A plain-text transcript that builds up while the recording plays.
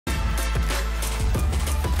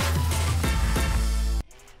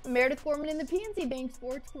Meredith Gorman in the PNC Bank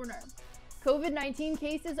Sports Corner. COVID-19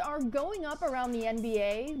 cases are going up around the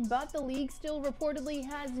NBA, but the league still reportedly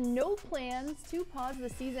has no plans to pause the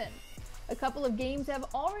season. A couple of games have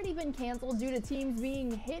already been canceled due to teams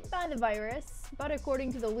being hit by the virus, but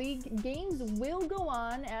according to the league, games will go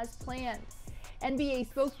on as planned. NBA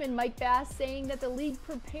spokesman Mike Bass saying that the league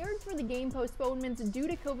prepared for the game postponements due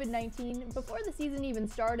to COVID-19 before the season even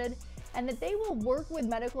started, and that they will work with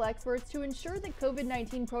medical experts to ensure that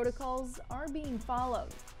COVID-19 protocols are being followed.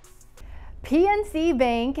 PNC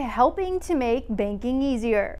Bank, helping to make banking easier.